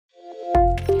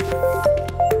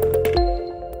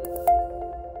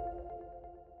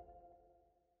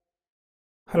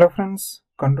Hello friends,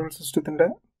 control systemത്തിന്റെ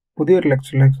പുതിയൊരു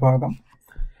ലെക്ചറിലേക്ക് സ്വാഗതം.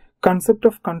 Concept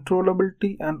of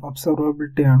controllability and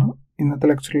ഒബ്സർവബിലിറ്റി ആണ് ഇന്നത്തെ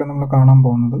ലെക്ചറിൽ നമ്മൾ കാണാൻ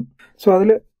പോകുന്നത്. സോ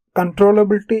അതിൽ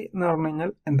കൺട്രോളബിലിറ്റി എന്ന് പറഞ്ഞു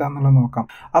കഴിഞ്ഞാൽ എന്താണെന്നുള്ളത് നോക്കാം.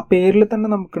 ആ പേരിൽ തന്നെ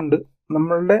നമുക്കുണ്ട്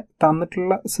നമ്മളുടെ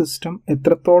തന്നിട്ടുള്ള സിസ്റ്റം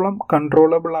എത്രത്തോളം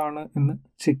കൺട്രോളബിൾ ആണ് എന്ന്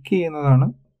ചെക്ക് ചെയ്യുന്നതാണ്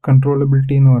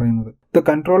കൺട്രോളബിലിറ്റി എന്ന് പറയുന്നത്. The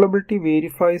controllability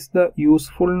വേരിഫൈസ് the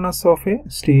usefulness of A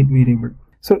state variable.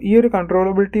 So ഈ ഒരു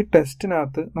കൺട്രോളബിലിറ്റി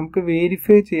ടെസ്റ്റിനകത്ത് നമുക്ക്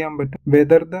വെരിഫൈ ചെയ്യാൻ പറ്റും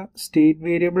whether the state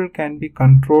variable can be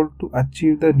control to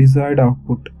achieve the desired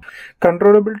output.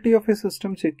 Controllability of A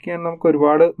system check ചെയ്യാൻ നമുക്ക്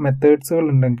ഒരുപാട് മെത്തേഡ്സുകൾ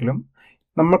ഉണ്ടെങ്കിലും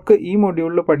നമുക്ക് ഈ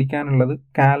മൊഡ്യൂളിൽ പഠിക്കാനുള്ളത്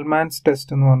കാൽമാൻസ്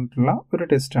ടെസ്റ്റ് എന്ന് പറഞ്ഞിട്ടുള്ള ഒരു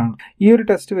ടെസ്റ്റാണ്. ഈ ഒരു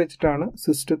ടെസ്റ്റ് വെച്ചിട്ടാണ്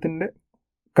സിസ്റ്റത്തിന്റെ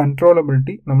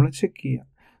കൺട്രോളബിലിറ്റി നമ്മൾ ചെക്ക് ചെയ്യുക.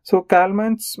 So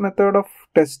കാൽമാൻസ് method of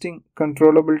testing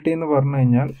controllability എന്ന് പറഞ്ഞു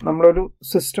കഴിഞ്ഞാൽ നമ്മളൊരു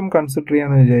സിസ്റ്റം കൺസിഡർ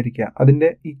ചെയ്യാന്ന് വിചാരിക്കുക. അതിന്റെ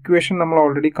ഇക്വേഷൻ നമ്മൾ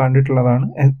ഓൾറെഡി കണ്ടിട്ടുള്ളതാണ്.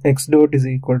 X dot is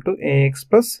equal to A X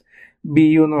plus B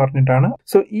U എന്ന് പറഞ്ഞിട്ടാണ്.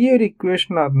 സോ ഈ ഒരു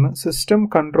ഇക്വേഷനകത്ത് സിസ്റ്റം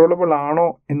കൺട്രോളബിൾ ആണോ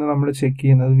എന്ന് നമ്മൾ ചെക്ക്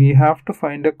ചെയ്യുന്നത് we have to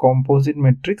find A composite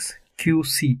matrix Q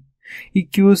C. ഈ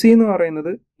ക്യു സി എന്ന്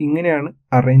പറയുന്നത് ഇങ്ങനെയാണ്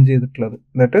അറേഞ്ച് ചെയ്തിട്ടുള്ളത്.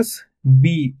 ദാറ്റ് ഇസ്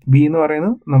ബി എന്ന്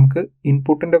പറയുന്നത് നമുക്ക്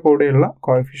ഇൻപുട്ടിന്റെ കൂടെയുള്ള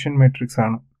കോഎഫിഷ്യന്റ് മെട്രിക്സ്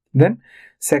ആണ്. Then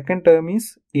second term is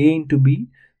a into b,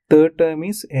 third term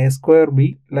is a square b,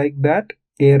 like that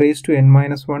a raised to n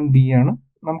minus 1 b ആണ്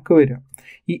നമുക്ക് വരിക.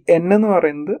 ഈ n എന്ന്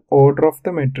പറയുന്നത് ഓർഡർ ഓഫ്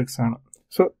ദ മെട്രിക്സ് ആണ്.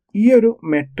 സോ ഈ ഒരു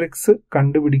മെട്രിക്സ്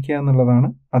കണ്ടുപിടിക്കുക എന്നുള്ളതാണ്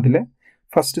അതിലെ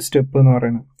ഫസ്റ്റ് സ്റ്റെപ്പ് എന്ന്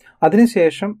പറയുന്നത്.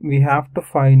 അതിനുശേഷം we have to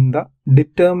find the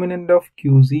determinant of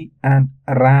Q C and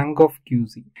rank of Q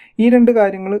C. ഈ രണ്ട്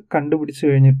കാര്യങ്ങൾ കണ്ടുപിടിച്ചു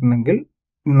കഴിഞ്ഞിട്ടുണ്ടെങ്കിൽ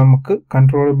നമുക്ക്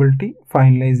കൺട്രോളബിലിറ്റി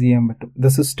ഫൈനലൈസ് ചെയ്യാൻ പറ്റും. The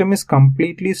system is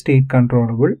completely state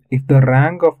controllable if the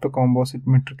rank of the composite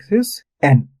matrix is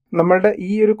n. നമ്മളുടെ ഈ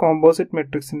ഒരു കോമ്പോസിറ്റ്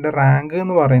മെട്രിക്സിന്റെ റാങ്ക്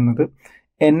എന്ന് പറയുന്നത്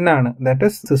n ആണ്. ദാറ്റ്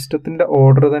ഇസ് സിസ്റ്റത്തിന്റെ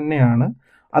ഓർഡർ തന്നെയാണ്.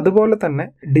 അതുപോലെ തന്നെ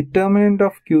determinant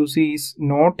of Q C is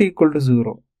not equal to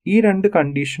 0. ഈ രണ്ട്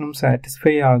കണ്ടീഷനും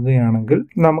സാറ്റിസ്ഫൈ ആകുകയാണെങ്കിൽ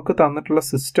നമുക്ക് തന്നിട്ടുള്ള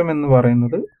സിസ്റ്റം എന്ന്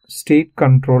പറയുന്നത് സ്റ്റേറ്റ്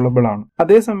കൺട്രോളബിൾ ആണ്.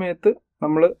 അതേ സമയത്ത്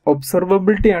നമ്മൾ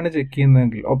ഒബ്സർവബിലിറ്റി ആണ് ചെക്ക്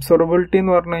ചെയ്യുന്നതെങ്കിൽ ഒബ്സർവബിലിറ്റി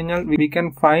എന്ന് പറഞ്ഞു കഴിഞ്ഞാൽ we can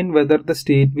find whether the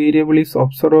state variable is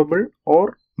observable or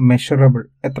measurable.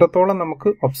 എത്രത്തോളം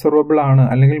നമുക്ക് ഒബ്സർവബിൾ ആണ്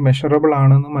അല്ലെങ്കിൽ മെഷറബിൾ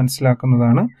ആണെന്ന്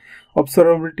മനസ്സിലാക്കുന്നതാണ്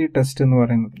ഒബ്സർവബിലിറ്റി ടെസ്റ്റ് എന്ന്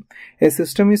പറയുന്നത്. A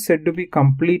system is said to be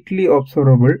completely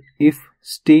observable if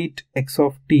state X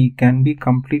of T can be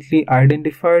completely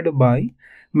identified by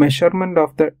measurement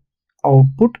of the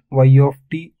output Y of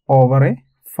T over A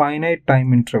finite time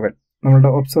interval. നമ്മളുടെ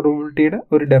ഒബ്സർവബിലിറ്റിയുടെ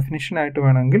ഒരു definition ആയിട്ട്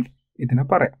വേണമെങ്കിൽ ഇതിനെ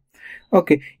പറയാം.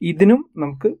 Okay, ഇതിനും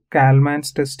നമുക്ക്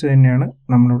കാൽമാൻസ് test തന്നെയാണ്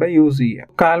നമ്മളിവിടെ യൂസ് ചെയ്യുക.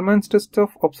 കാൽമാൻസ് ടെസ്റ്റ്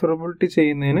ഓഫ് ഒബ്സർവബിലിറ്റി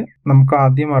ചെയ്യുന്നതിന് നമുക്ക്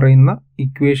ആദ്യം അറിയുന്ന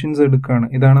ഇക്വേഷൻസ് എടുക്കുകയാണ്.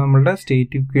 ഇതാണ് നമ്മളുടെ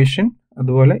സ്റ്റേറ്റ് ഇക്വേഷൻ,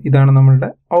 അതുപോലെ ഇതാണ് നമ്മളുടെ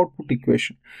ഔട്ട്പുട്ട്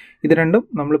ഇക്വേഷൻ. ഇത് രണ്ടും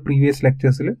നമ്മൾ പ്രീവിയസ്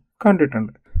ലെക്ചേഴ്സിൽ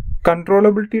കണ്ടിട്ടുണ്ട്.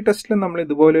 കൺട്രോളബിലിറ്റി ടെസ്റ്റിൽ നമ്മൾ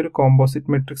ഇതുപോലെ ഒരു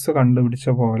കോമ്പോസിറ്റ് മെട്രിക്സ് കണ്ടുപിടിച്ച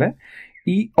പോലെ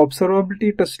ഈ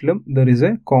ഒബ്സർവബിലിറ്റി ടെസ്റ്റിലും there is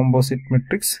A composite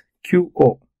matrix QO.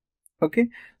 Okay,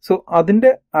 so അതിന്റെ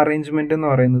അറേഞ്ച്മെന്റ് എന്ന്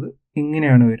പറയുന്നത്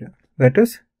ഇങ്ങനെയാണ് വരിക. That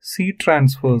is C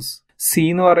transfers. C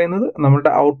എന്ന് പറയുന്നത്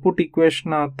നമ്മുടെ ഔട്ട്പുട്ട്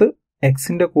ഇക്വേഷനകത്ത്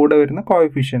എക്സിന്റെ കൂടെ വരുന്ന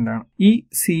കോഎഫിഷ്യന്റ് ആണ്. ഈ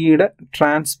സിയുടെ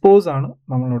ട്രാൻസ്പോസ് ആണ്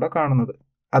നമ്മളിവിടെ കാണുന്നത്.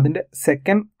 അതിന്റെ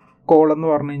സെക്കൻഡ് കോളം എന്ന്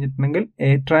പറഞ്ഞു കഴിഞ്ഞിട്ടുണ്ടെങ്കിൽ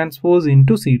A transpose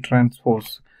into C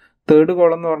transpose. Third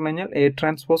column എന്ന് പറഞ്ഞു കഴിഞ്ഞാൽ A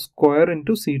transpose square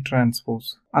into C transpose.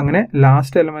 അങ്ങനെ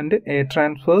last element A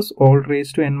transpose whole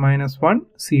raise to n minus 1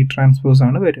 C transpose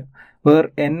ആണ് വരിക. where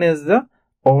n is the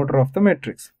order of the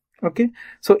matrix. Okay,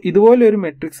 so ഇതുപോലെ ഒരു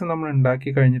matrix നമ്മൾ ഉണ്ടാക്കി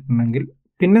കഴിഞ്ഞിട്ടുണ്ടെങ്കിൽ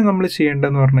പിന്നെ നമ്മൾ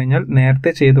ചെയ്യേണ്ടതെന്ന് പറഞ്ഞു കഴിഞ്ഞാൽ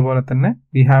നേരത്തെ ചെയ്ത പോലെ തന്നെ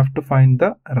we have to find the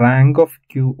rank of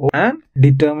QO and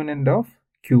determinant of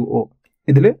QO.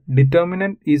 ഇതിൽ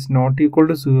determinant is not equal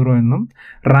to 0 എന്നും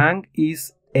റാങ്ക് ഈസ്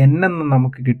n എന്നും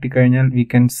നമുക്ക് കിട്ടിക്കഴിഞ്ഞാൽ we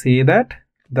can say that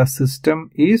the system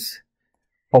is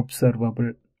observable.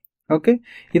 Okay,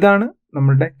 ഇതാണ്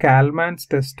നമ്മളുടെ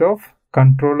കാൽമാൻസ് test of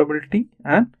controllability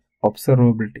and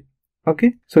ഒബ്സർവബിലിറ്റി. Okay,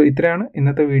 so ഇത്രയാണ്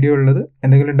ഇന്നത്തെ video ഉള്ളത്.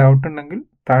 എന്തെങ്കിലും ഡൗട്ട് ഉണ്ടെങ്കിൽ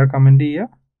താഴെ കമന്റ് ചെയ്യുക.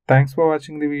 Thanks for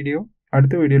watching the video.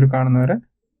 അടുത്ത വീഡിയോയിൽ കാണുന്നവരെ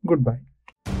ഗുഡ് ബൈ.